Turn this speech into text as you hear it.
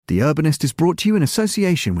The Urbanist is brought to you in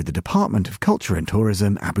association with the Department of Culture and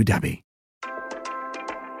Tourism, Abu Dhabi.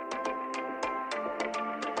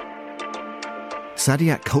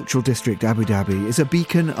 Saadiyat Cultural District Abu Dhabi is a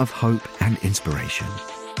beacon of hope and inspiration.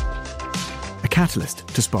 A catalyst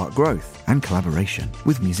to spark growth and collaboration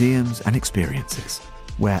with museums and experiences,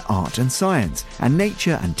 where art and science and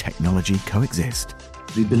nature and technology coexist.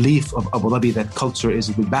 The belief of Abu Dhabi that culture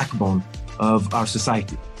is the backbone of our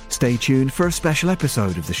society. Stay tuned for a special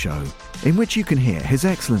episode of the show, in which you can hear His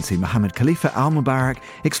Excellency Mohammed Khalifa Al Mubarak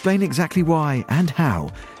explain exactly why and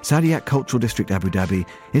how Saadiyat Cultural District Abu Dhabi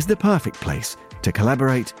is the perfect place to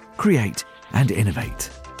collaborate, create and innovate.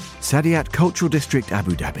 Saadiyat Cultural District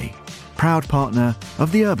Abu Dhabi, proud partner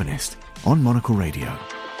of The Urbanist on Monocle Radio.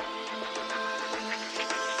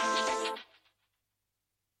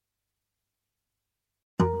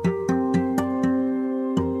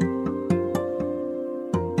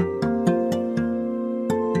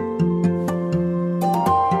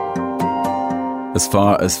 As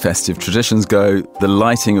far as festive traditions go, the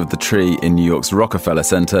lighting of the tree in New York's Rockefeller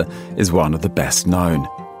Center is one of the best known.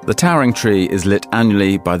 The towering tree is lit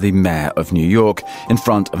annually by the Mayor of New York in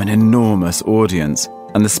front of an enormous audience,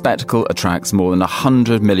 and the spectacle attracts more than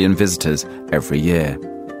 100 million visitors every year.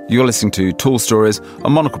 You're listening to Tall Stories, a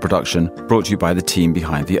Monocle production brought to you by the team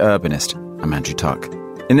behind The Urbanist. I'm Andrew Tuck.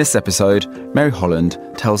 In this episode, Mary Holland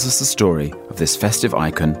tells us the story of this festive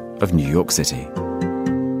icon of New York City.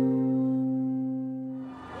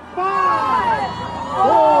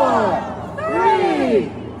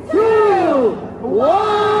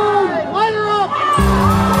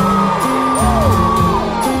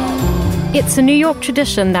 It's a New York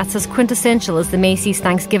tradition that's as quintessential as the Macy's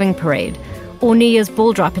Thanksgiving Parade or New Year's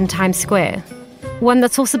ball drop in Times Square. One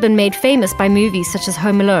that's also been made famous by movies such as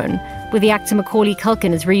Home Alone, where the actor Macaulay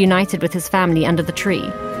Culkin is reunited with his family under the tree.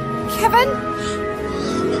 Kevin?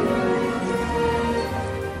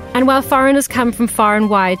 And while foreigners come from far and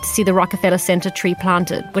wide to see the Rockefeller Center tree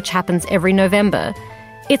planted, which happens every November,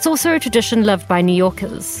 it's also a tradition loved by New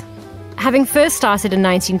Yorkers. Having first started in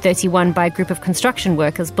 1931 by a group of construction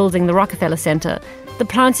workers building the Rockefeller Center, the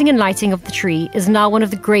planting and lighting of the tree is now one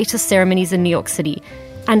of the greatest ceremonies in New York City,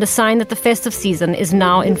 and a sign that the festive season is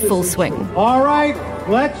now in full swing. All right,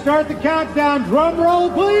 let's start the countdown. Drum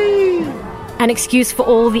roll, please! An excuse for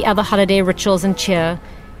all the other holiday rituals and cheer,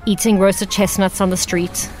 eating roasted chestnuts on the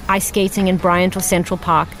street, ice skating in Bryant or Central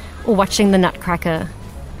Park, or watching the Nutcracker.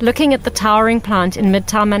 Looking at the towering plant in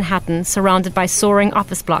Midtown Manhattan surrounded by soaring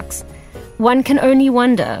office blocks, one can only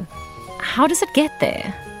wonder, how does it get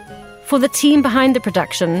there? For the team behind the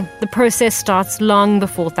production, the process starts long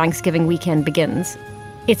before Thanksgiving weekend begins.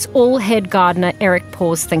 It's all head gardener Eric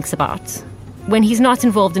Pause thinks about. When he's not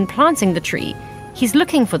involved in planting the tree, he's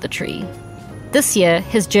looking for the tree. This year,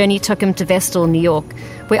 his journey took him to Vestal, New York,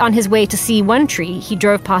 where on his way to see one tree, he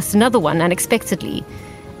drove past another one unexpectedly.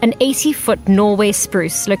 An 80-foot Norway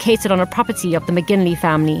spruce located on a property of the McGinley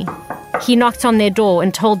family. He knocked on their door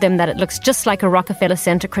and told them that it looks just like a Rockefeller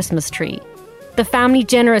Center Christmas tree. The family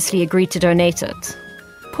generously agreed to donate it.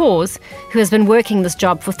 Pause, who has been working this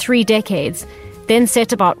job for 3 decades, then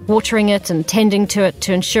set about watering it and tending to it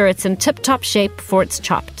to ensure it's in tip-top shape before it's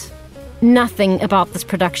chopped. Nothing about this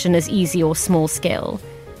production is easy or small scale.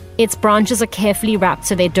 Its branches are carefully wrapped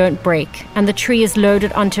so they don't break, and the tree is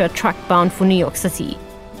loaded onto a truck bound for New York City.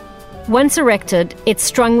 Once erected, it's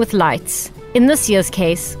strung with lights, in this year's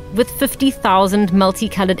case, with 50,000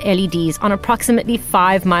 multicolored LEDs on approximately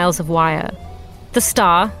 5 miles of wire. The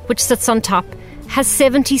star, which sits on top, has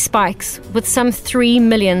 70 spikes with some 3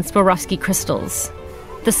 million Swarovski crystals.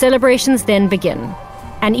 The celebrations then begin.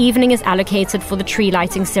 An evening is allocated for the tree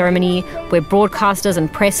lighting ceremony, where broadcasters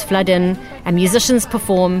and press flood in and musicians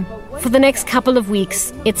perform. For the next couple of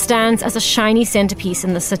weeks, it stands as a shiny centerpiece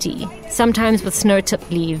in the city, sometimes with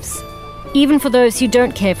snow-tipped leaves. Even for those who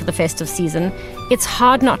don't care for the festive season, it's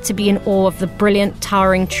hard not to be in awe of the brilliant,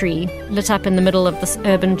 towering tree lit up in the middle of this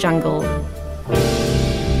urban jungle.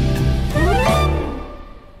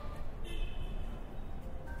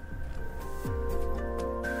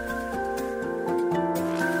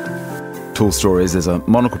 Tall Stories is a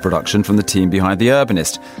Monocle production from the team behind The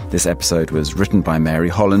Urbanist. This episode was written by Mary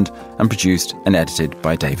Holland and produced and edited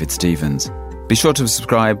by David Stevens. Be sure to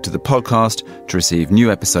subscribe to the podcast to receive new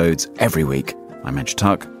episodes every week. I'm Andrew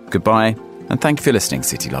Tuck. Goodbye, and thank you for listening,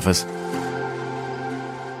 City Lovers.